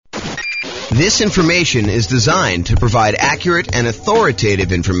This information is designed to provide accurate and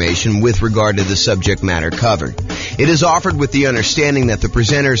authoritative information with regard to the subject matter covered. It is offered with the understanding that the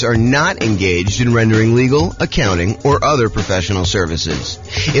presenters are not engaged in rendering legal, accounting, or other professional services.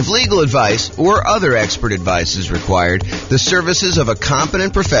 If legal advice or other expert advice is required, the services of a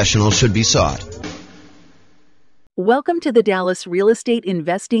competent professional should be sought. Welcome to the Dallas Real Estate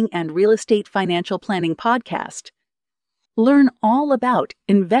Investing and Real Estate Financial Planning Podcast. Learn all about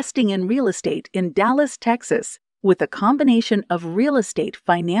investing in real estate in Dallas, Texas, with a combination of real estate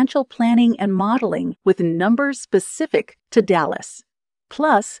financial planning and modeling with numbers specific to Dallas,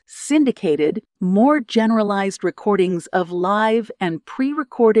 plus syndicated, more generalized recordings of live and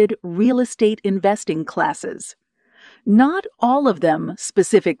pre-recorded real estate investing classes. Not all of them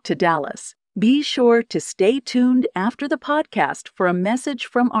specific to Dallas. Be sure to stay tuned after the podcast for a message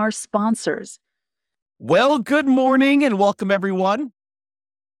from our sponsors. Well, good morning and welcome, everyone.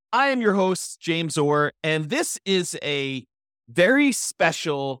 I am your host, James Orr, and this is a very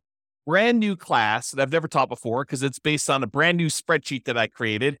special, brand new class that I've never taught before because it's based on a brand new spreadsheet that I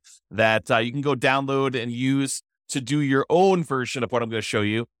created that you can go download and use to do your own version of what I'm going to show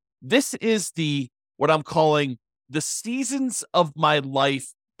you. This is what I'm calling the Seasons of My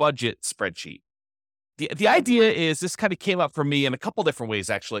Life budget spreadsheet. The idea is this kind of came up for me in a couple different ways,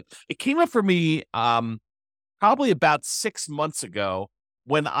 actually. It came up for me probably about 6 months ago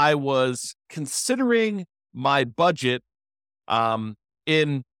when I was considering my budget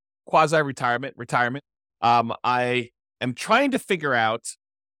in quasi-retirement. I am trying to figure out,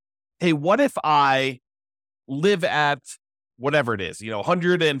 hey, what if I live at whatever it is,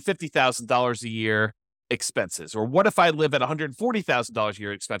 $150,000 a year expenses, or what if I live at $140,000 a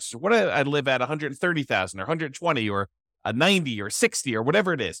year expenses, or what if I live at $130,000 or 120 or a 90 or 60 or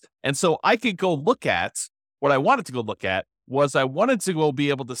whatever it is. And so I could go look at what I wanted to go look at was I wanted to go be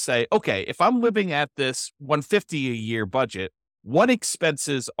able to say, okay, if I'm living at this $150 a year budget, what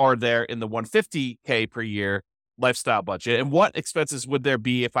expenses are there in the $150K per year lifestyle budget, and what expenses would there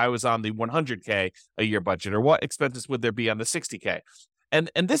be if I was on the $100K a year budget, or what expenses would there be on the $60K? And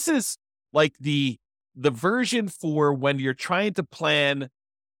this is like the version for when you're trying to plan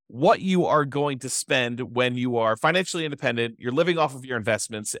what you are going to spend when you are financially independent, you're living off of your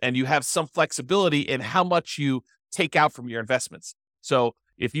investments, and you have some flexibility in how much you take out from your investments. So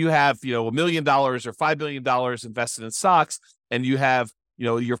if you have, $1 million or $5 million invested in stocks, and you have,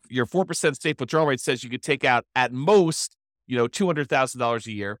 your 4% state withdrawal rate says you could take out at most, $200,000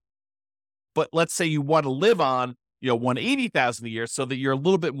 a year. But let's say you want to live on, $180,000 a year so that you're a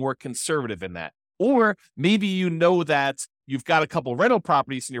little bit more conservative in that. Or maybe that you've got a couple rental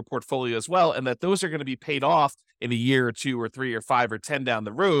properties in your portfolio as well, and that those are going to be paid off in a year or 2 or 3 or 5 or 10 down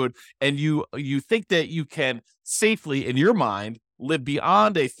the road. And you think that you can safely, in your mind, live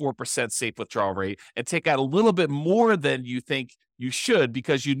beyond a 4% safe withdrawal rate and take out a little bit more than you think you should,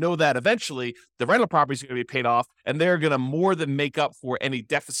 because you know that eventually the rental properties are going to be paid off and they're going to more than make up for any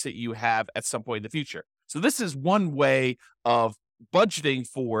deficit you have at some point in the future. So this is one way of budgeting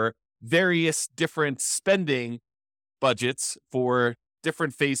for various different spending budgets for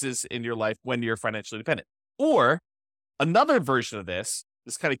different phases in your life when you're financially independent. Or another version of this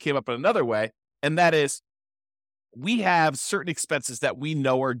kind of came up in another way, and that is we have certain expenses that we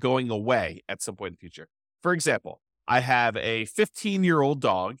know are going away at some point in the future. For example, I have a 15-year-old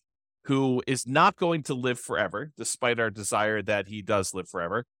dog who is not going to live forever, despite our desire that he does live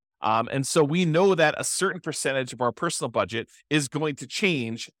forever. And so we know that a certain percentage of our personal budget is going to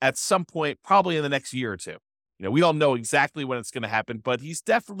change at some point, probably in the next year or two. We don't know exactly when it's going to happen, but he's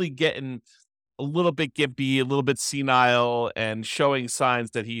definitely getting a little bit gimpy, a little bit senile, and showing signs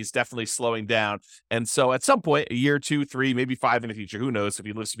that he's definitely slowing down. And so at some point, a year, 2, 3, maybe 5 in the future, who knows if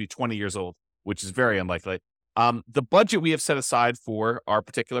he lives to be 20 years old, which is very unlikely. The budget we have set aside for our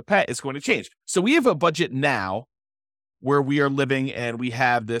particular pet is going to change. So we have a budget now where we are living and we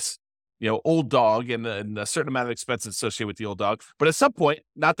have this, old dog and a certain amount of expenses associated with the old dog. But at some point,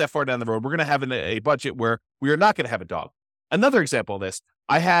 not that far down the road, we're going to have a budget where we are not going to have a dog. Another example of this,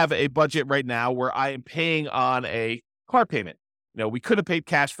 I have a budget right now where I am paying on a car payment. We could have paid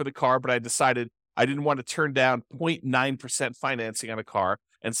cash for the car, but I decided I didn't want to turn down 0.9% financing on a car.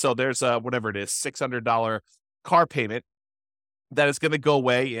 And so there's whatever it is, $600 car payment that is going to go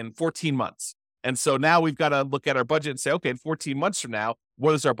away in 14 months. And so now we've got to look at our budget and say, okay, in 14 months from now,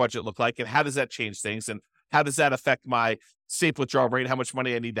 what does our budget look like? And how does that change things? And how does that affect my safe withdrawal rate, how much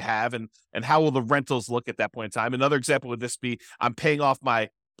money I need to have, and how will the rentals look at that point in time? Another example would this be, I'm paying off my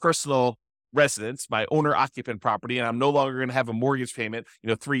personal residence, my owner occupant property, and I'm no longer going to have a mortgage payment,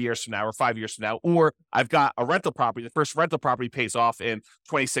 3 years from now or 5 years from now, or I've got a rental property. The first rental property pays off in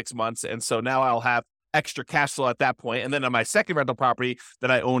 26 months. And so now I'll have extra cash flow at that point. And then on my second rental property that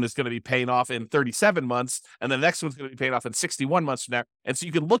I own is going to be paying off in 37 months. And the next one's going to be paying off in 61 months from now. And so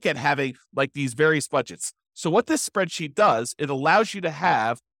you can look at having like these various budgets. So what this spreadsheet does, it allows you to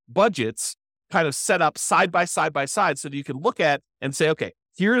have budgets kind of set up side by side so that you can look at and say, okay,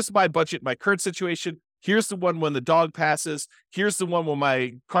 here's my budget, my current situation. Here's the one when the dog passes. Here's the one when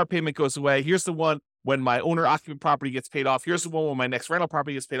my car payment goes away. Here's the one when my owner occupant property gets paid off. Here's the one when my next rental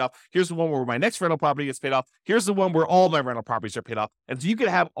property gets paid off. Here's the one where my next rental property gets paid off. Here's the one where all my rental properties are paid off. And so you can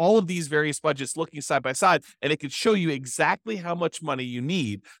have all of these various budgets looking side by side, and it can show you exactly how much money you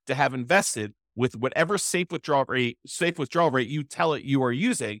need to have invested with whatever safe withdrawal rate you tell it you are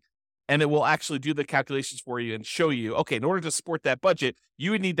using. And it will actually do the calculations for you and show you, okay, in order to support that budget,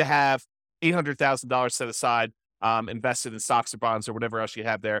 you would need to have $800,000 set aside, invested in stocks or bonds or whatever else you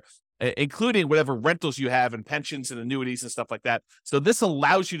have there, including whatever rentals you have and pensions and annuities and stuff like that. So this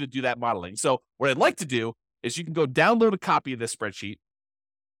allows you to do that modeling. So what I'd like to do is you can go download a copy of this spreadsheet.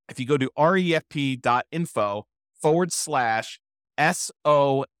 If you go to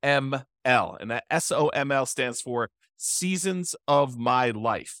refp.info/SOML, and that SOML stands for Seasons of My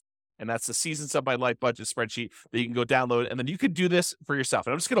Life. And that's the Seasons of My Life budget spreadsheet that you can go download. And then you could do this for yourself.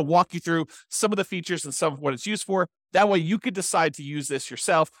 And I'm just going to walk you through some of the features and some of what it's used for. That way you could decide to use this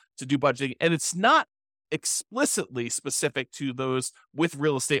yourself to do budgeting. And it's not explicitly specific to those with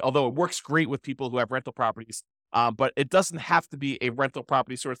real estate, although it works great with people who have rental properties. But it doesn't have to be a rental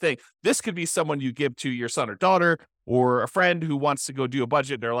property sort of thing. This could be someone you give to your son or daughter or a friend who wants to go do a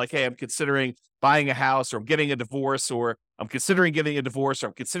budget. They're like, hey, I'm considering buying a house, or I'm getting a divorce, or I'm considering getting a divorce, or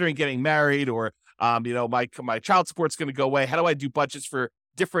I'm considering getting married, or, my child support's going to go away. How do I do budgets for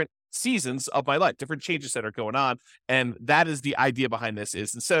different seasons of my life, different changes that are going on? And that is the idea behind this,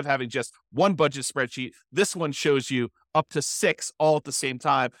 is instead of having just one budget spreadsheet, this one shows you up to 6 all at the same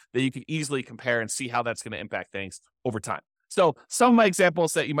time that you can easily compare and see how that's going to impact things over time. So some of my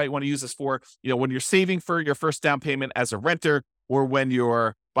examples that you might want to use this for, when you're saving for your first down payment as a renter, or when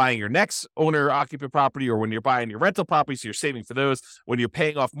you're buying your next owner-occupant property, or when you're buying your rental property, so you're saving for those. When you're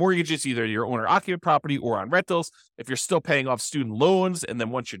paying off mortgages, either your owner-occupant property or on rentals. If you're still paying off student loans, and then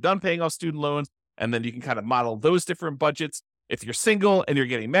once you're done paying off student loans, and then you can kind of model those different budgets. If you're single and you're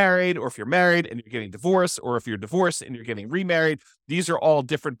getting married, or if you're married and you're getting divorced, or if you're divorced and you're getting remarried, these are all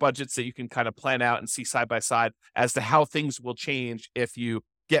different budgets that you can kind of plan out and see side by side as to how things will change if you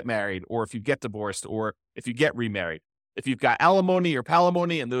get married, or if you get divorced, or if you get remarried. If you've got alimony or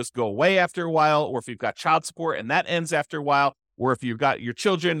palimony and those go away after a while, or if you've got child support and that ends after a while, or if you've got your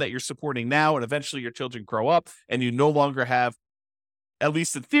children that you're supporting now and eventually your children grow up and you no longer have, at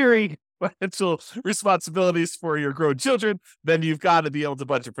least in theory, financial responsibilities for your grown children, then you've got to be able to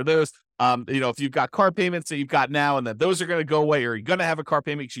budget for those. If you've got car payments that you've got now and then those are going to go away, or you're going to have a car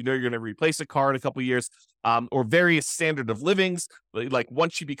payment because you're going to replace a car in a couple of years, or various standard of livings, like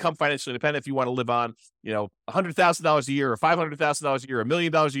once you become financially independent, if you want to live on, $100,000 a year, or $500,000 a year, $1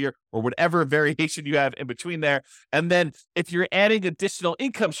 million a year, or whatever variation you have in between there. And then if you're adding additional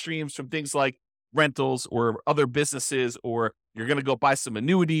income streams from things like rentals or other businesses, or you're going to go buy some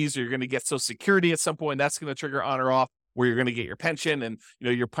annuities, or you're going to get Social Security at some point, that's going to trigger on or off, where you're going to get your pension, and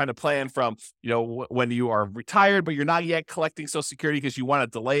you're kind of plan from when you are retired, but you're not yet collecting Social Security because you want to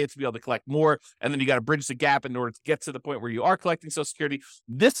delay it to be able to collect more, and then you got to bridge the gap in order to get to the point where you are collecting Social Security.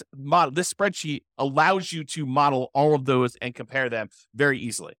 This spreadsheet allows you to model all of those and compare them very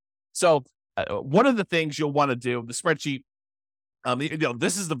easily. So one of the things you'll want to do, the spreadsheet.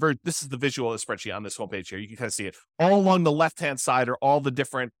 This is the visual of the spreadsheet on this homepage here. You can kind of see it all along the left-hand side are all the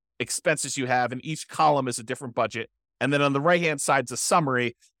different expenses you have, and each column is a different budget. And then on the right-hand side is a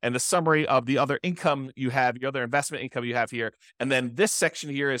summary, and the summary of the other income you have, your other investment income you have here. And then this section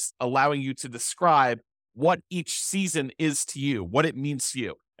here is allowing you to describe what each season is to you, what it means to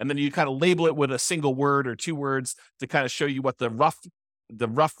you. And then you kind of label it with a single word or 2 words to kind of show you what the rough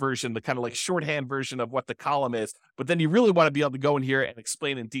version, the kind of like shorthand version of what the column is. But then you really want to be able to go in here and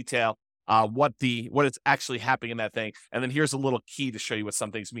explain in detail what is actually happening in that thing. And then here's a little key to show you what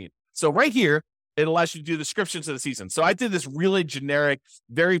some things mean. So right here, it allows you to do descriptions of the season. So I did this really generic,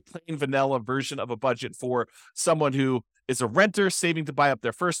 very plain vanilla version of a budget for someone who is a renter saving to buy up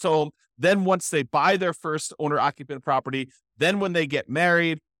their first home. Then once they buy their first owner-occupant property, then when they get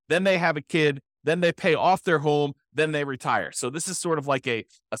married, then they have a kid, then they pay off their home, then they retire. So this is sort of like a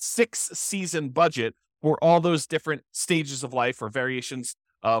 6-season budget for all those different stages of life, or variations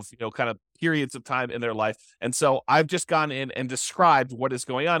of, kind of periods of time in their life. And so I've just gone in and described what is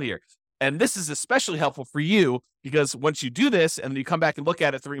going on here. And this is especially helpful for you because once you do this and you come back and look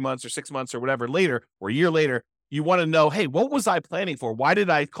at it 3 months or 6 months or whatever later, or a year later, you want to know, hey, what was I planning for? Why did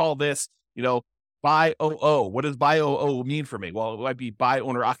I call this, buy OO? What does buy OO mean for me? Well, it might be buy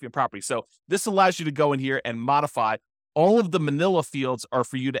owner occupant property. So this allows you to go in here and modify. All of the manila fields are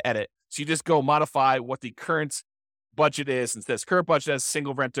for you to edit. So you just go modify what the current budget is. And says current budget as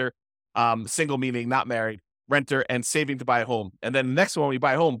single renter, single meaning not married, renter, and saving to buy a home. And then the next one, when you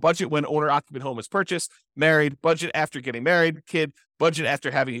buy a home, budget when owner occupant home is purchased, married, budget after getting married, kid, budget after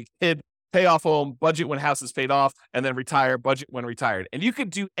having a kid, pay off home, budget when house is paid off, and then retire, budget when retired. And you can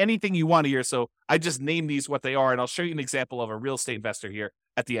do anything you want here. So I just named these what they are, and I'll show you an example of a real estate investor here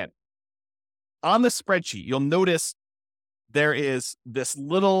at the end. On the spreadsheet, you'll notice there is this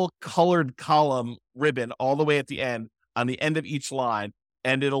little colored column ribbon all the way at the end on the end of each line,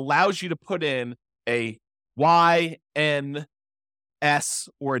 and it allows you to put in a Y, N, S,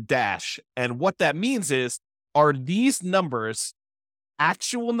 or a dash. And what that means is, are these numbers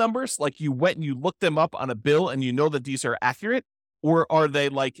actual numbers, like you went and you looked them up on a bill and you know that these are accurate? Or are they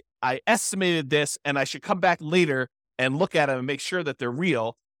like, I estimated this and I should come back later and look at them and make sure that they're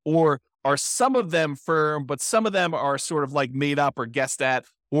real? Or are some of them firm, but some of them are sort of like made up or guessed at,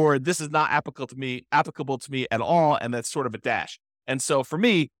 or this is not applicable to me at all, and that's sort of a dash. And so for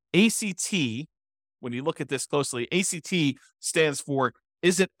me, ACT, when you look at this closely, ACT stands for,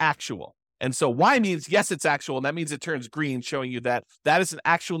 is it actual? And so Y means, yes, it's actual. And that means it turns green, showing you that that is an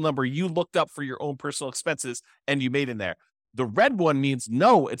actual number you looked up for your own personal expenses and you made in there. The red one means,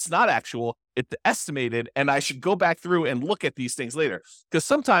 no, it's not actual. It's estimated. And I should go back through and look at these things later. Because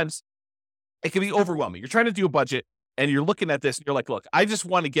sometimes it can be overwhelming. You're trying to do a budget and you're looking at this and you're like, look, I just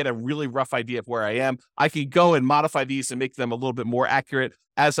want to get a really rough idea of where I am. I can go and modify these and make them a little bit more accurate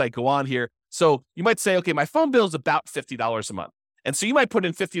as I go on here. So you might say, okay, my phone bill is about $50 a month. And so you might put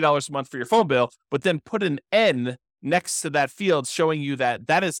in $50 a month for your phone bill, but then put an N next to that field showing you that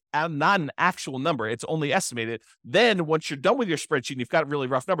that is not an actual number. It's only estimated. Then once you're done with your spreadsheet and you've got really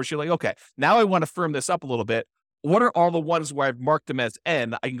rough numbers, you're like, okay, now I want to firm this up a little bit. What are all the ones where I've marked them as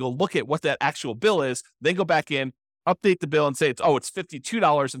N? I can go look at what that actual bill is, then go back in, update the bill and say, it's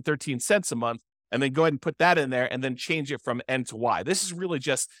 $52.13 a month. And then go ahead and put that in there and then change it from N to Y. This is really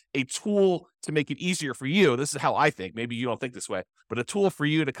just a tool to make it easier for you. This is how I think. Maybe you don't think this way, but a tool for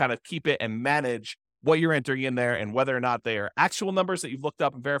you to kind of keep it and manage what you're entering in there and whether or not they are actual numbers that you've looked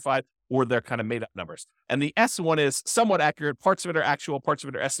up and verified or they're kind of made up numbers. And the S one is somewhat accurate. Parts of it are actual, parts of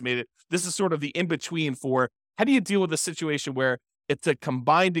it are estimated. This is sort of the in-between for how do you deal with a situation where it's a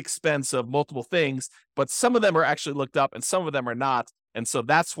combined expense of multiple things, but some of them are actually looked up and some of them are not. And so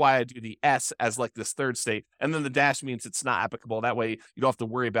that's why I do the S as like this third state. And then the dash means it's not applicable. That way you don't have to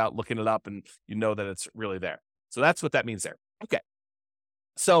worry about looking it up and you know that it's really there. So that's what that means there. Okay.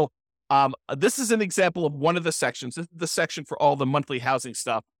 So this is an example of one of the sections. This is the section for all the monthly housing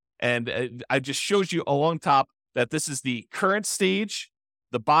stuff. And I just showed you along top that this is the current stage,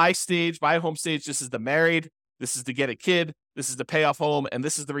 the buy home stage. This is the married. This is to get a kid. This is the pay off home. And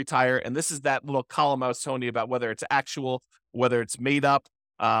this is the retire. And this is that little column I was telling you about, whether it's actual, whether it's made up,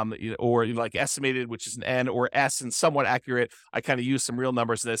 or like estimated, which is an N, or S and somewhat accurate. I kind of use some real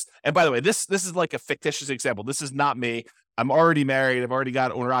numbers in this. And by the way, this is like a fictitious example. This is not me. I'm already married. I've already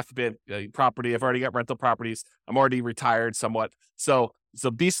got owner occupant property. I've already got rental properties. I'm already retired somewhat. So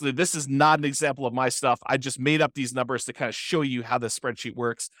basically, this is not an example of my stuff. I just made up these numbers to kind of show you how this spreadsheet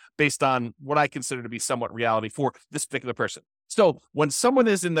works based on what I consider to be somewhat reality for this particular person. So when someone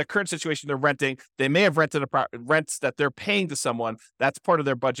is in the current situation, they're renting, they may have rented rents that they're paying to someone. That's part of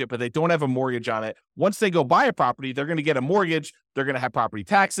their budget, but they don't have a mortgage on it. Once they go buy a property, they're going to get a mortgage. They're going to have property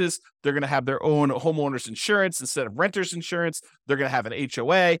taxes. They're going to have their own homeowner's insurance instead of renter's insurance. They're going to have an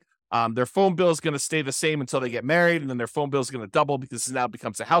HOA. Their phone bill is going to stay the same until they get married, and then their phone bill is going to double because it now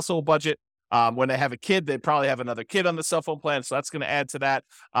becomes a household budget. When they have a kid, they probably have another kid on the cell phone plan, so that's going to add to that.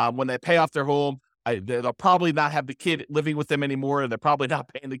 When they pay off their home, they'll probably not have the kid living with them anymore. They're probably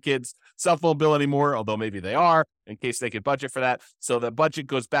not paying the kid's cell phone bill anymore, although maybe they are, in case they could budget for that. So the budget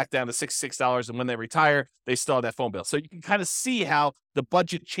goes back down to $66, and when they retire, they still have that phone bill. So you can kind of see how the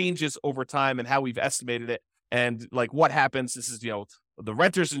budget changes over time and how we've estimated it. And like what happens, this is, the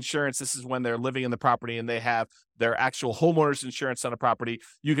renter's insurance, this is when they're living in the property and they have their actual homeowner's insurance on a property.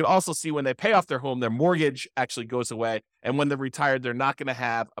 You can also see when they pay off their home, their mortgage actually goes away. And when they're retired, they're not going to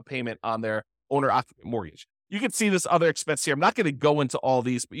have a payment on their owner-occupant mortgage. You can see this other expense here. I'm not going to go into all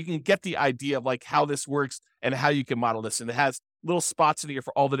these, but you can get the idea of like how this works and how you can model this. And it has little spots in here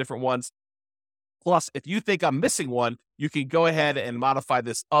for all the different ones. Plus, if you think I'm missing one, you can go ahead and modify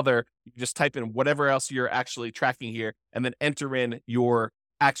this other. You can just type in whatever else you're actually tracking here and then enter in your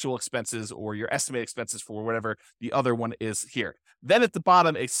actual expenses or your estimated expenses for whatever the other one is here. Then at the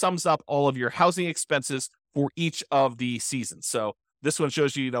bottom, it sums up all of your housing expenses for each of the seasons. So this one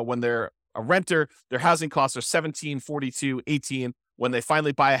shows you, when they're a renter, their housing costs are $17, $42, $18. When they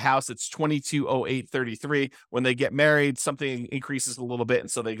finally buy a house, it's $22, $08, $33. When they get married, something increases a little bit,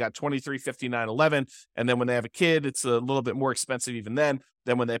 and so they got $23, $59, $11. And then when they have a kid, it's a little bit more expensive even then.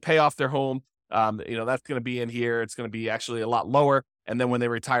 Then when they pay off their home, that's going to be in here. It's going to be actually a lot lower. And then when they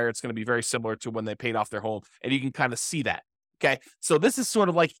retire, it's going to be very similar to when they paid off their home. And you can kind of see that. Okay. So this is sort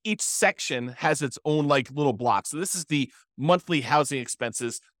of like each section has its own like little block. So this is the monthly housing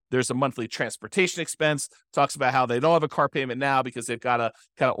expenses. There's a monthly transportation expense, talks about how they don't have a car payment now because they've got a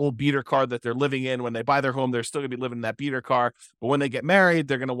kind of old beater car that they're living in. When they buy their home, they're still going to be living in that beater car. But when they get married,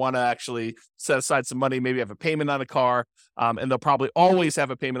 they're going to want to actually set aside some money, maybe have a payment on a car. And they'll probably always have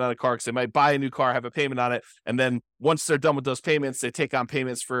a payment on a car because they might buy a new car, have a payment on it. And then once they're done with those payments, they take on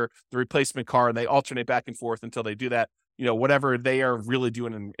payments for the replacement car and they alternate back and forth until they do that. Whatever they are really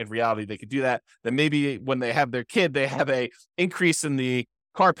doing in reality, they could do that. Then maybe when they have their kid, they have a increase in the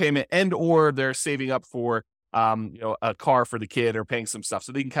car payment and or they're saving up for a car for the kid or paying some stuff.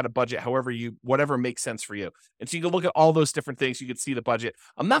 So they can kind of budget whatever makes sense for you. And so you can look at all those different things. You can see the budget.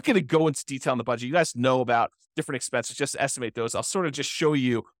 I'm not going to go into detail on the budget. You guys know about different expenses. Just estimate those. I'll sort of just show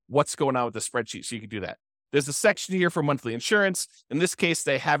you what's going on with the spreadsheet so you can do that. There's a section here for monthly insurance. In this case,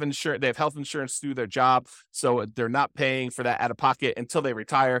 they have health insurance through their job. So they're not paying for that out of pocket until they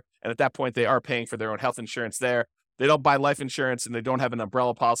retire. And at that point, they are paying for their own health insurance there. They don't buy life insurance and they don't have an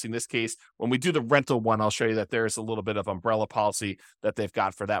umbrella policy in this case. When we do the rental one, I'll show you that there's a little bit of umbrella policy that they've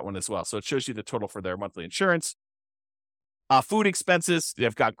got for that one as well. So it shows you the total for their monthly insurance. Food expenses,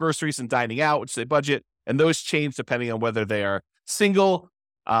 they've got groceries and dining out, which they budget. And those change depending on whether they are single,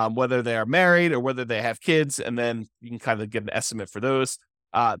 whether they are married, or whether they have kids. And then you can kind of get an estimate for those.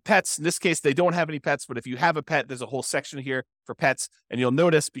 Pets, in this case, they don't have any pets, but if you have a pet, there's a whole section here for pets. And you'll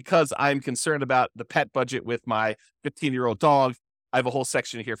notice because I'm concerned about the pet budget with my 15-year-old dog, I have a whole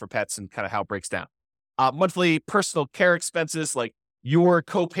section here for pets and kind of how it breaks down. Monthly personal care expenses like your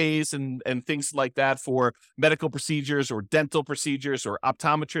copays and things like that for medical procedures or dental procedures or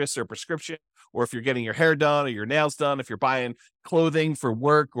optometrists or prescription, or if you're getting your hair done or your nails done, if you're buying clothing for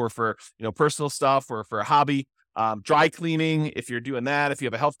work or for personal stuff or for a hobby. Dry cleaning, if you're doing that, if you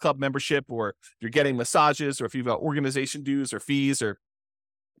have a health club membership or if you're getting massages or if you've got organization dues or fees or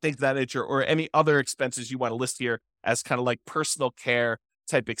things of that nature, or any other expenses you want to list here as kind of like personal care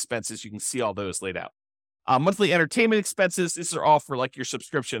type expenses, you can see all those laid out. Monthly entertainment expenses, these are all for like your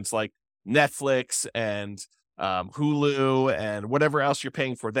subscriptions like Netflix and Hulu and whatever else you're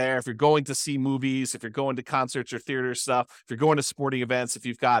paying for there. If you're going to see movies, if you're going to concerts or theater stuff, if you're going to sporting events, if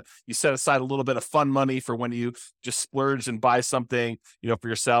you set aside a little bit of fun money for when you just splurge and buy something, for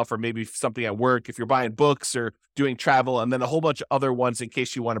yourself or maybe something at work, if you're buying books or doing travel, and then a whole bunch of other ones in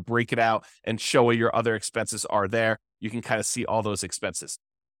case you want to break it out and show where your other expenses are there. You can kind of see all those expenses.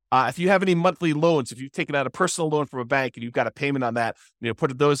 If you have any monthly loans, if you've taken out a personal loan from a bank and you've got a payment on that,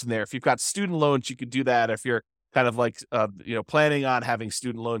 put those in there. If you've got student loans, you could do that. If you're kind of like, planning on having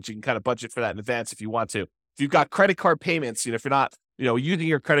student loans, you can kind of budget for that in advance if you want to. If you've got credit card payments, if you're not, using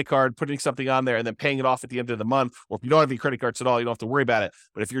your credit card, putting something on there and then paying it off at the end of the month, or if you don't have any credit cards at all, you don't have to worry about it.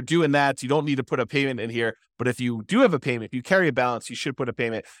 But if you're doing that, you don't need to put a payment in here. But if you do have a payment, if you carry a balance, you should put a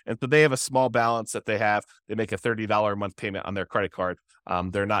payment. And so they have a small balance that they make a $30 a month payment on their credit card.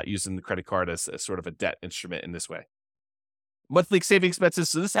 They're not using the credit card as sort of a debt instrument in this way. Monthly saving expenses.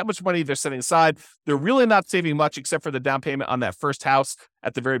 So this is how much money they're setting aside. They're really not saving much except for the down payment on that first house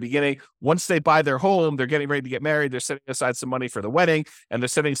at the very beginning. Once they buy their home, they're getting ready to get married. They're setting aside some money for the wedding, and they're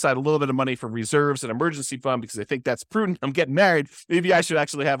setting aside a little bit of money for reserves and emergency fund because they think that's prudent. I'm getting married. Maybe I should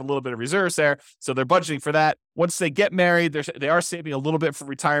actually have a little bit of reserves there. So they're budgeting for that. Once they get married, they are saving a little bit for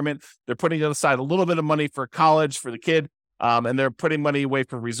retirement. They're putting aside a little bit of money for college for the kid. And they're putting money away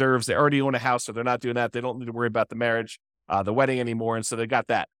for reserves. They already own a house, so they're not doing that. They don't need to worry about the marriage, the wedding anymore. And so they got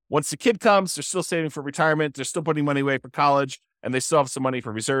that. Once the kid comes, they're still saving for retirement. They're still putting money away for college, and they still have some money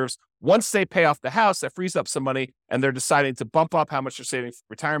for reserves. Once they pay off the house, that frees up some money, and they're deciding to bump up how much they're saving for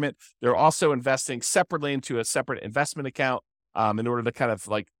retirement. They're also investing separately into a separate investment account in order to kind of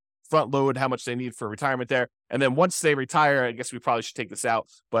like front load how much they need for retirement there. And then once they retire, I guess we probably should take this out,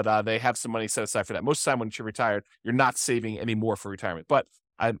 but they have some money set aside for that. Most of the time when you're retired, you're not saving any more for retirement. But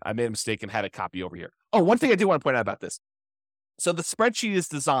I made a mistake and had a copy over here. Oh, one thing I do want to point out about this. So the spreadsheet is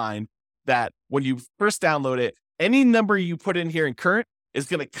designed that when you first download it, any number you put in here in current is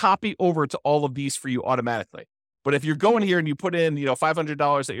going to copy over to all of these for you automatically. But if you're going here and you put in,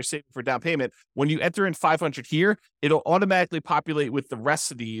 $500 that you're saving for down payment, when you enter in 500 here, it'll automatically populate with the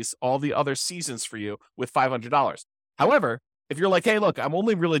rest of these, all the other seasons for you with $500. However, if you're like, hey, look, I'm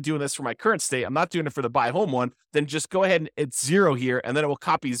only really doing this for my current state, I'm not doing it for the buy home one, then just go ahead and it's 0 here, and then it will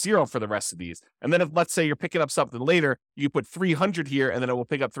copy 0 for the rest of these. And then if, let's say you're picking up something later, you put 300 here, and then it will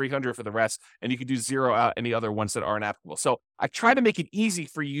pick up 300 for the rest, and you can do 0 out any other ones that aren't applicable. So I try to make it easy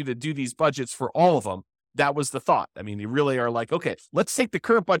for you to do these budgets for all of them. That was the thought. I mean, you really are like, okay, let's take the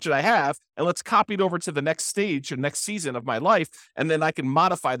current budget I have and let's copy it over to the next stage or next season of my life. And then I can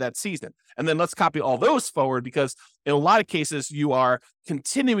modify that season. And then let's copy all those forward, because in a lot of cases, you are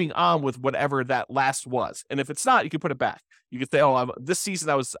continuing on with whatever that last was. And if it's not, you can put it back. You could say, oh, this season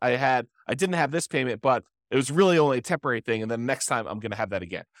I didn't have this payment, but it was really only a temporary thing. And then next time I'm going to have that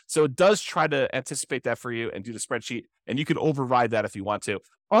again. So it does try to anticipate that for you and do the spreadsheet, and you can override that if you want to.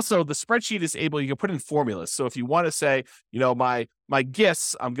 Also, the spreadsheet is able, you can put in formulas. So if you want to say, my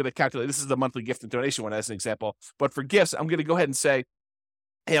gifts, I'm going to calculate, this is the monthly gift and donation one as an example. But for gifts, I'm going to go ahead and say,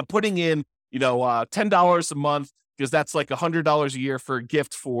 hey, I'm putting in, $10 a month, because that's like $100 a year for a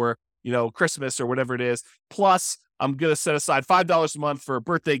gift for, Christmas or whatever it is. Plus, I'm going to set aside $5 a month for a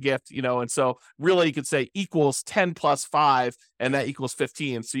birthday gift, and so really you could say equals 10 plus 5, and that equals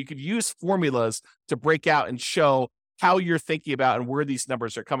 15. So you could use formulas to break out and show how you're thinking about and where these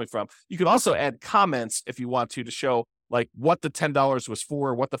numbers are coming from. You can also add comments if you want to show like what the $10 was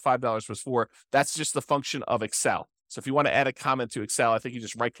for, what the $5 was for. That's just the function of Excel. So if you want to add a comment to Excel, I think you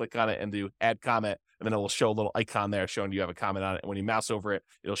just right click on it and do add comment, and then it will show a little icon there showing you have a comment on it. And when you mouse over it,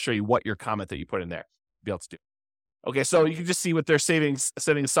 it'll show you what your comment that you put in there be able to do. Okay, so you can just see what they're setting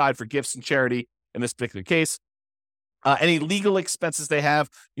aside for gifts and charity in this particular case. Any legal expenses they have,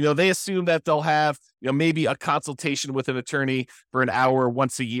 they assume that they'll have, maybe a consultation with an attorney for an hour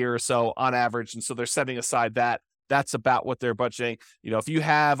once a year or so on average. And so they're setting aside that. That's about what they're budgeting. If you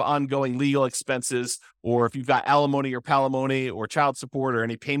have ongoing legal expenses, or if you've got alimony or palimony or child support, or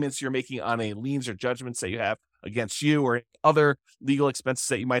any payments you're making on any liens or judgments that you have against you, or other legal expenses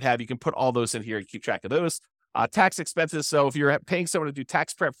that you might have, you can put all those in here and keep track of those. Tax expenses. So if you're paying someone to do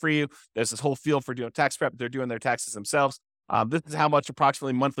tax prep for you, there's this whole field for doing tax prep. They're doing their taxes themselves. This is how much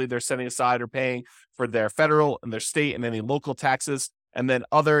approximately monthly they're setting aside or paying for their federal and their state and any local taxes. And then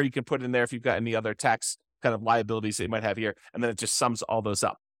other, you can put in there if you've got any other tax kind of liabilities that you might have here. And then it just sums all those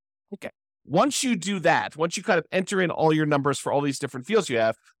up. Okay. Once you do that, once you kind of enter in all your numbers for all these different fields you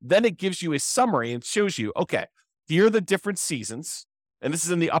have, then it gives you a summary and shows you, okay, here are the different seasons. And this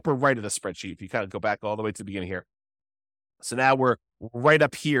is in the upper right of the spreadsheet. If you kind of go back all the way to the beginning here. So now we're right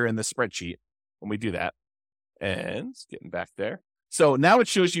up here in the spreadsheet when we do that. And it's getting back there. So now it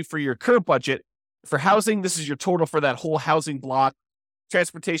shows you for your current budget. For housing, this is your total for that whole housing block.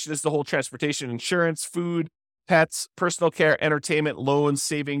 Transportation is the whole transportation, insurance, food, pets, personal care, entertainment, loans,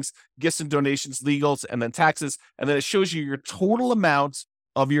 savings, gifts and donations, legals, and then taxes. And then it shows you your total amount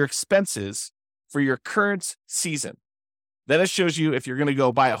of your expenses for your current season. Then it shows you if you're going to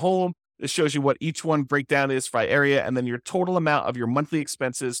go buy a home, it shows you what each one breakdown is by area, and then your total amount of your monthly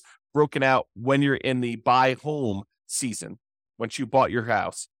expenses broken out when you're in the buy home season, once you bought your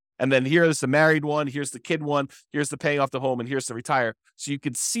house. And then here's the married one, here's the kid one, here's the paying off the home, and here's the retire. So you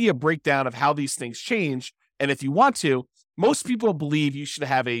can see a breakdown of how these things change. And if you want to, most people believe you should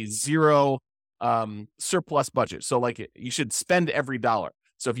have a 0 surplus budget. So like you should spend every dollar.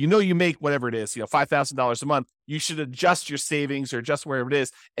 So if you make whatever it is, $5,000 a month, you should adjust your savings or adjust wherever it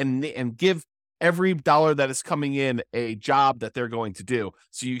is and give every dollar that is coming in a job that they're going to do.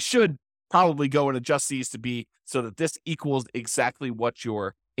 So you should probably go and adjust these to be so that this equals exactly what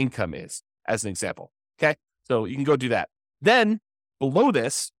your income is, as an example. Okay. So you can go do that. Then below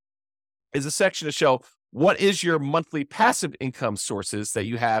this is a section to show what is your monthly passive income sources that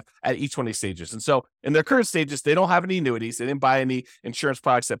you have at each one of these stages. And so in their current stages, they don't have any annuities. They didn't buy any insurance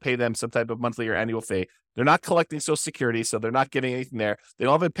products that pay them some type of monthly or annual fee. They're not collecting Social Security, so they're not getting anything there. They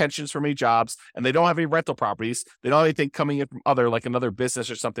don't have any pensions from any jobs, and they don't have any rental properties. They don't have anything coming in from like another business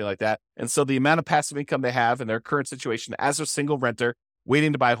or something like that. And so the amount of passive income they have in their current situation as a single renter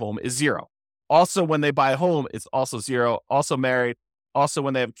waiting to buy a home is 0. Also, when they buy a home, it's also 0. Also married. Also,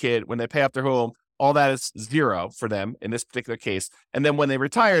 when they have a kid, when they pay off their home, all that is 0 for them in this particular case. And then when they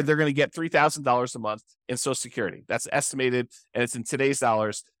retire, they're going to get $3,000 a month in Social Security. That's estimated, and it's in today's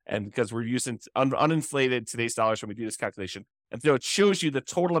dollars. And because we're using uninflated today's dollars when we do this calculation. And so it shows you the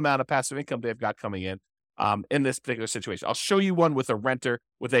total amount of passive income they've got coming in this particular situation. I'll show you one with a renter,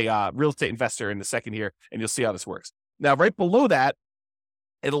 with a real estate investor in a second here, and you'll see how this works. Now, right below that,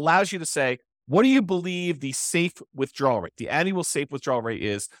 it allows you to say, what do you believe the safe withdrawal rate, the annual safe withdrawal rate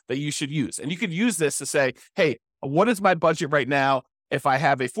is that you should use? And you could use this to say, hey, what is my budget right now if I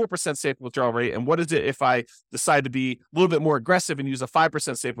have a 4% safe withdrawal rate? And what is it if I decide to be a little bit more aggressive and use a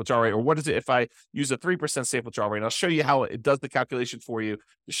 5% safe withdrawal rate? Or what is it if I use a 3% safe withdrawal rate? And I'll show you how it does the calculation for you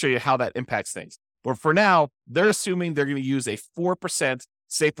to show you how that impacts things. But for now, they're assuming they're going to use a 4%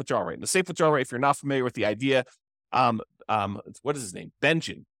 safe withdrawal rate. And the safe withdrawal rate, if you're not familiar with the idea, what is his name?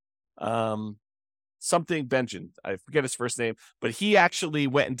 Benjamin. Something Benjamin. I forget his first name, but he actually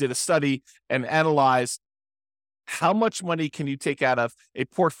went and did a study and analyzed how much money can you take out of a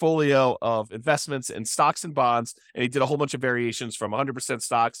portfolio of investments in stocks and bonds. And he did a whole bunch of variations from 100%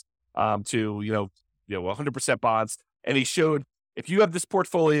 stocks to 100% bonds. And he showed if you have this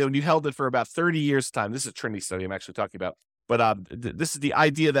portfolio and you held it for about 30 years time, this is a Trinity study I'm actually talking about, but this is the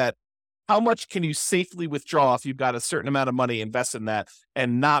idea that how much can you safely withdraw if you've got a certain amount of money invested in that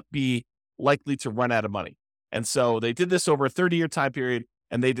and not be likely to run out of money. And so they did this over a 30-year time period,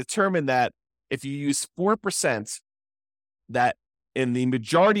 and they determined that if you use 4%, that in the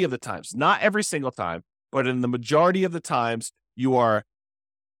majority of the times, not every single time, but in the majority of the times, you are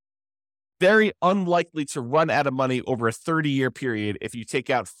very unlikely to run out of money over a 30-year period if you take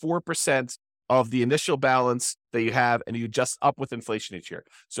out 4% of the initial balance that you have and you adjust up with inflation each year.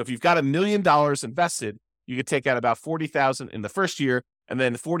 So if you've got $1 million invested, you could take out about $40,000 in the first year, and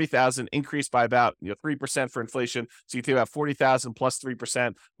then $40,000 increased by about 3% for inflation. So you think about $40,000 plus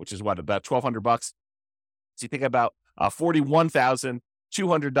 3%, which is what, about $1,200. So you think about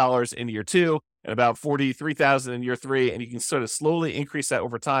 $41,200 in year two, and about $43,000 in year three, and you can sort of slowly increase that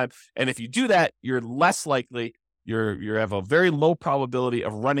over time. And if you do that, you're less likely, you have a very low probability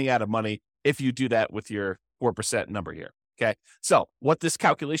of running out of money if you do that with your 4% number here. Okay. So what this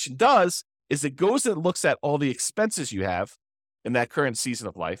calculation does is it goes and looks at all the expenses you have in that current season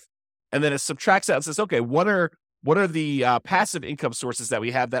of life, and then it subtracts out and says, okay, what are the passive income sources that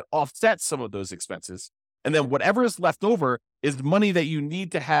we have that offset some of those expenses? And then whatever is left over is money that you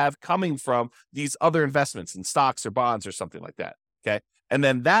need to have coming from these other investments in stocks or bonds or something like that. Okay. And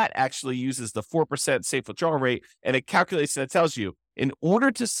then that actually uses the 4% safe withdrawal rate, and it calculates and it tells you, in order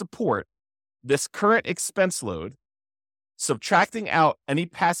to support this current expense load, subtracting out any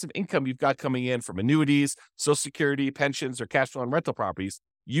passive income you've got coming in from annuities, Social Security, pensions, or cash flow on rental properties,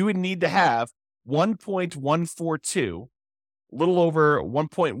 you would need to have $1.142, a little over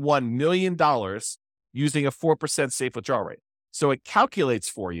 $1.1 million using a 4% safe withdrawal rate. So it calculates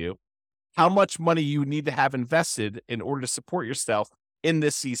for you how much money you need to have invested in order to support yourself in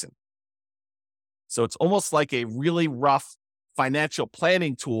this season. So it's almost like a really rough financial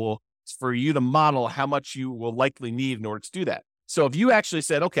planning tool for you to model how much you will likely need in order to do that. So if you actually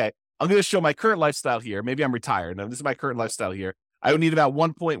said, okay, I'm going to show my current lifestyle here. Maybe I'm retired. Now, this is my current lifestyle here. I would need about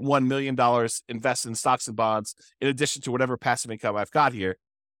 $1.1 million invested in stocks and bonds in addition to whatever passive income I've got here.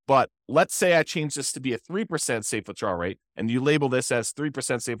 But let's say I change this to be a 3% safe withdrawal rate, and you label this as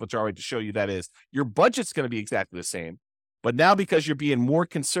 3% safe withdrawal rate to show you that is. Your budget's going to be exactly the same. But now because you're being more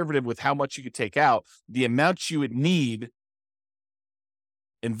conservative with how much you could take out, the amount you would need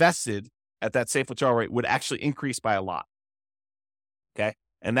invested at that safe withdrawal rate would actually increase by a lot. Okay.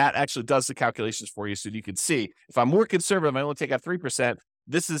 And that actually does the calculations for you. So you can see if I'm more conservative, I only take out 3%,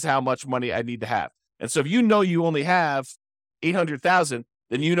 this is how much money I need to have. And so if you know you only have 800,000,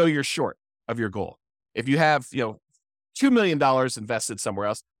 then you know you're short of your goal. If you have, $2 million invested somewhere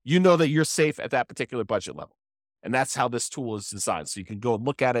else, you know that you're safe at that particular budget level. And that's how this tool is designed. So you can go and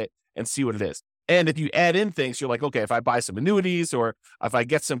look at it and see what it is. And if you add in things, you're like, okay, if I buy some annuities or if I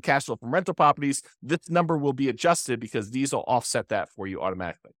get some cash flow from rental properties, this number will be adjusted because these will offset that for you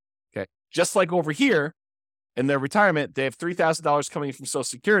automatically. Okay. Just like over here in their retirement, they have $3,000 coming from Social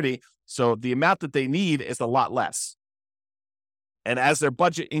Security. So the amount that they need is a lot less. And as their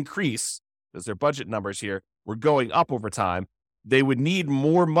budget increase, as their budget numbers here were going up over time, they would need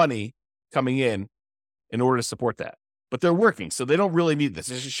more money coming in order to support that. But they're working, so they don't really need this.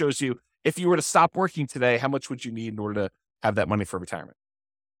 It just shows you if you were to stop working today, how much would you need in order to have that money for retirement?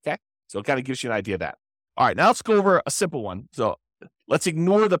 Okay, so it kind of gives you an idea of that. All right, now let's go over a simple one. So let's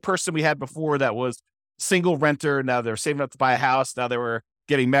ignore the person we had before that was single renter. Now they're saving up to buy a house. Now they were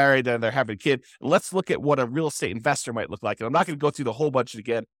getting married and they're having a kid. And let's look at what a real estate investor might look like. And I'm not going to go through the whole budget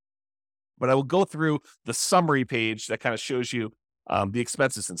again, but I will go through the summary page that kind of shows you the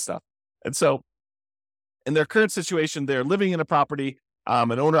expenses and stuff. And so in their current situation, they're living in a property,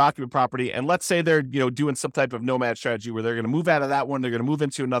 an owner-occupant property, and let's say they're doing some type of nomad strategy where they're going to move out of that one, they're going to move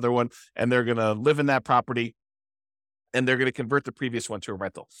into another one, and they're going to live in that property, and they're going to convert the previous one to a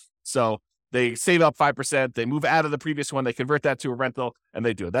rental. So They save up 5%, they move out of the previous one, they convert that to a rental, and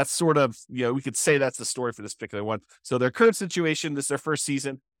they do it. That's sort of, we could say that's the story for this particular one. So their current situation, this is their first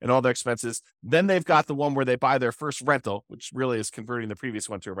season and all their expenses. Then they've got the one where they buy their first rental, which really is converting the previous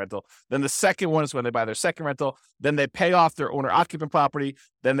one to a rental. Then the second one is when they buy their second rental. Then they pay off their owner-occupant property.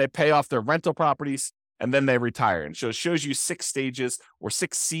 Then they pay off their rental properties, and then they retire. And so it shows you 6 stages or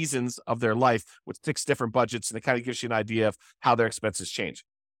 6 seasons of their life with 6 different budgets, and it kind of gives you an idea of how their expenses change.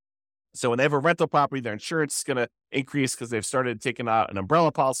 So when they have a rental property, their insurance is going to increase because they've started taking out an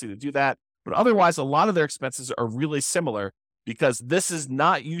umbrella policy to do that. But otherwise, a lot of their expenses are really similar because this is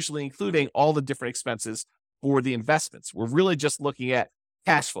not usually including all the different expenses for the investments. We're really just looking at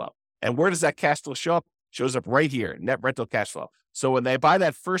cash flow. And where does that cash flow show up? It shows up right here, net rental cash flow. So when they buy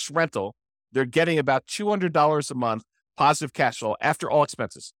that first rental, they're getting about $200 a month positive cash flow after all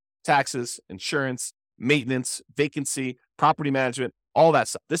expenses, taxes, insurance, maintenance, vacancy, property management, all that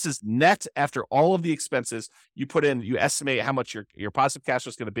stuff. This is net after all of the expenses you put in. You estimate how much your positive cash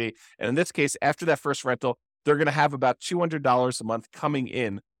flow is going to be. And in this case, after that first rental, they're going to have about $200 a month coming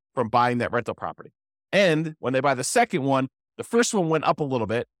in from buying that rental property. And when they buy the second one, the first one went up a little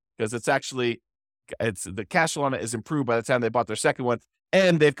bit because it's the cash flow on it is improved by the time they bought their second one.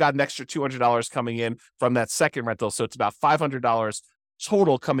 And they've got an extra $200 coming in from that second rental. So it's about $500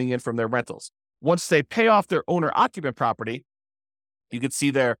 total coming in from their rentals. Once they pay off their owner-occupant property, you can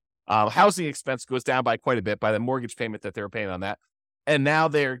see their housing expense goes down by quite a bit by the mortgage payment that they were paying on that. And now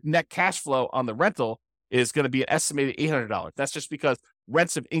their net cash flow on the rental is going to be an estimated $800. That's just because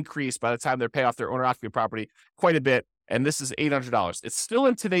rents have increased by the time they pay off their owner-occupant property quite a bit. And this is $800. It's still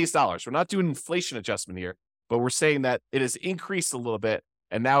in today's dollars. We're not doing an inflation adjustment here, but we're saying that it has increased a little bit.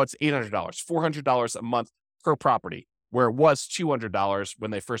 And now it's $800, $400 a month per property, where it was $200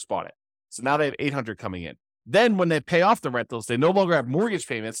 when they first bought it. So now they have $800 coming in. Then when they pay off the rentals, they no longer have mortgage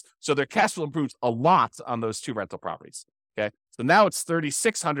payments, so their cash flow improves a lot on those 2 rental properties. Okay, so now it's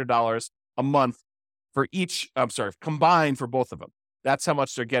 $3,600 a month for each. Combined for both of them. That's how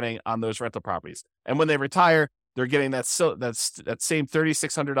much they're getting on those rental properties. And when they retire, they're getting that same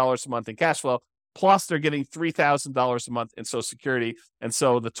 $3,600 a month in cash flow. Plus, they're getting $3,000 a month in Social Security. And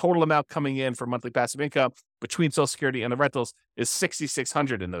so the total amount coming in for monthly passive income between Social Security and the rentals is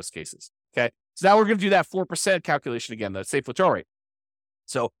 $6,600 in those cases. Okay. So now we're going to do that 4% calculation again, the safe withdrawal rate.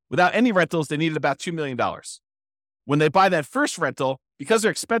 So without any rentals, they needed about $2 million. When they buy that first rental, because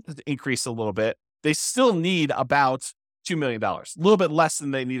their expenses increase a little bit, they still need about $2 million, a little bit less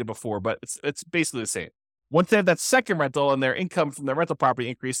than they needed before, but it's basically the same. Once they have that second rental and their income from their rental property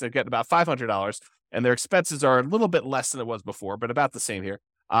increase, they're getting about $500, and their expenses are a little bit less than it was before, but about the same here.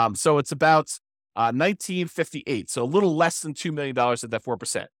 So it's about $1,958, so a little less than $2 million at that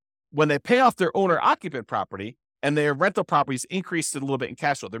 4%. When they pay off their owner-occupant property and their rental properties increased a little bit in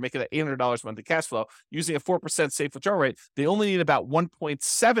cash flow, they're making that $800 a month in cash flow using a 4% safe withdrawal rate. They only need about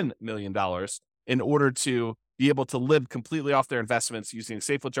 $1.7 million in order to be able to live completely off their investments using a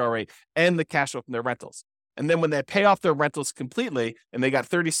safe withdrawal rate and the cash flow from their rentals. And then when they pay off their rentals completely and they got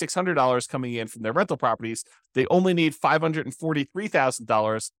 $3,600 coming in from their rental properties, they only need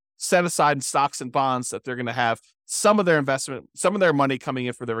 $543,000 set aside in stocks and bonds that they're going to have some of their investment, some of their money coming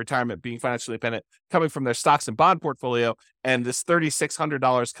in for their retirement, being financially independent, coming from their stocks and bond portfolio, and this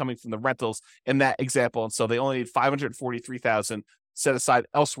 $3,600 coming from the rentals in that example. And so they only need $543,000 set aside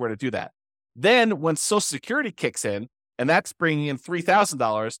elsewhere to do that. Then when Social Security kicks in, and that's bringing in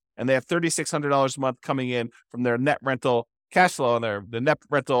 $3,000, and they have $3,600 a month coming in from their net rental cash flow on the net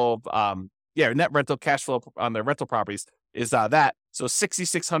rental, net rental cash flow on their rental properties is that. So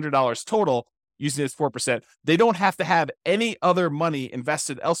 $6,600 total using this 4%. They don't have to have any other money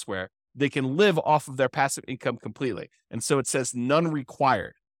invested elsewhere. They can live off of their passive income completely. And so it says none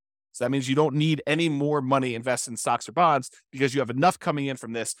required. So that means you don't need any more money invested in stocks or bonds because you have enough coming in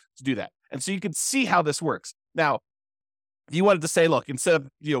from this to do that. And so you can see how this works. Now, if you wanted to say, look, instead of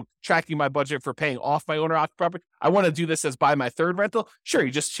tracking my budget for paying off my owner-occupied property, I want to do this as buy my third rental. Sure,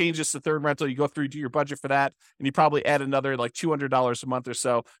 you just change this to third rental. You go through, do your budget for that, and you probably add another like $200 a month or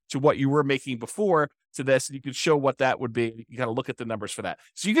so to what you were making before to this, and you can show what that would be. You got to look at the numbers for that.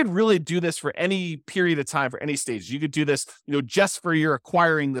 So you could really do this for any period of time, for any stage. You could do this, just for your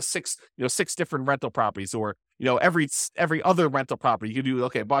acquiring the six different rental properties, or every other rental property. You could do,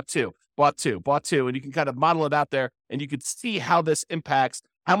 okay, bought two, and you can kind of model it out there, and you could see how this impacts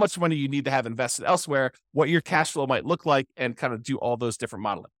how much money you need to have invested elsewhere, what your cash flow might look like, and kind of do all those different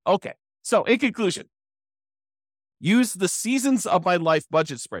modeling. Okay, so in conclusion, use the Seasons of My Life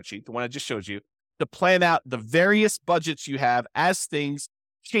budget spreadsheet, the one I just showed you, to plan out the various budgets you have as things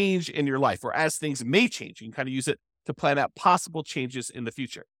change in your life, or as things may change. You can kind of use it to plan out possible changes in the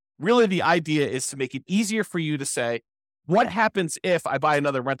future. Really, the idea is to make it easier for you to say, what happens if I buy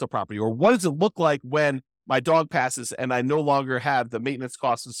another rental property? Or what does it look like when my dog passes and I no longer have the maintenance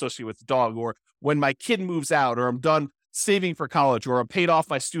costs associated with the dog? Or when my kid moves out, or I'm done saving for college, or I'm paid off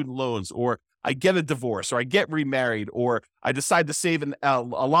my student loans, or I get a divorce, or I get remarried, or I decide to save a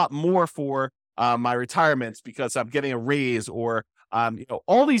lot more for my retirement because I'm getting a raise, or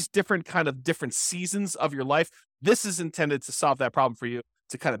all these different seasons of your life. This is intended to solve that problem for you,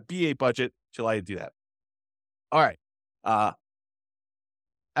 to kind of be a budget to allow you to do that. All right.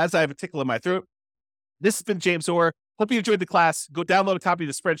 As I have a tickle in my throat, this has been James Orr. Hope you enjoyed the class. Go download a copy of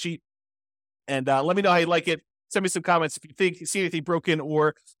the spreadsheet and let me know how you like it. Send me some comments if you see anything broken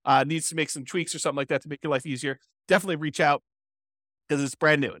or needs to make some tweaks or something like that to make your life easier. Definitely reach out because it's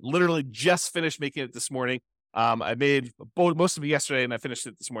brand new. Literally just finished making it this morning. I made most of it yesterday and I finished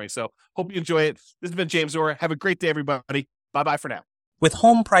it this morning. So hope you enjoy it. This has been James Orr. Have a great day, everybody. Bye-bye for now. With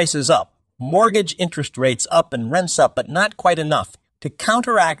home prices up, mortgage interest rates up, and rents up, but not quite enough to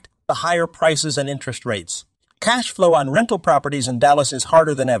counteract the higher prices and interest rates, cash flow on rental properties in Dallas is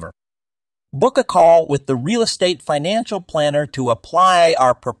harder than ever. Book a call with the Real Estate Financial Planner to apply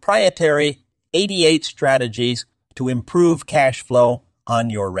our proprietary 88 strategies to improve cash flow on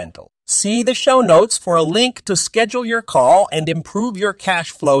your rental. See the show notes for a link to schedule your call and improve your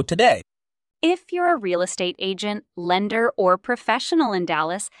cash flow today. If you're a real estate agent, lender, or professional in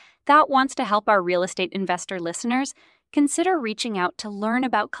Dallas that wants to help our real estate investor listeners, consider reaching out to learn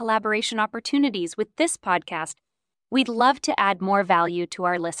about collaboration opportunities with this podcast. We'd love to add more value to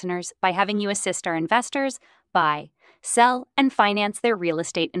our listeners by having you assist our investors buy, sell, and finance their real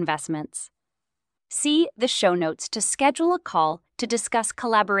estate investments. See the show notes to schedule a call to discuss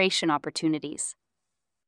collaboration opportunities.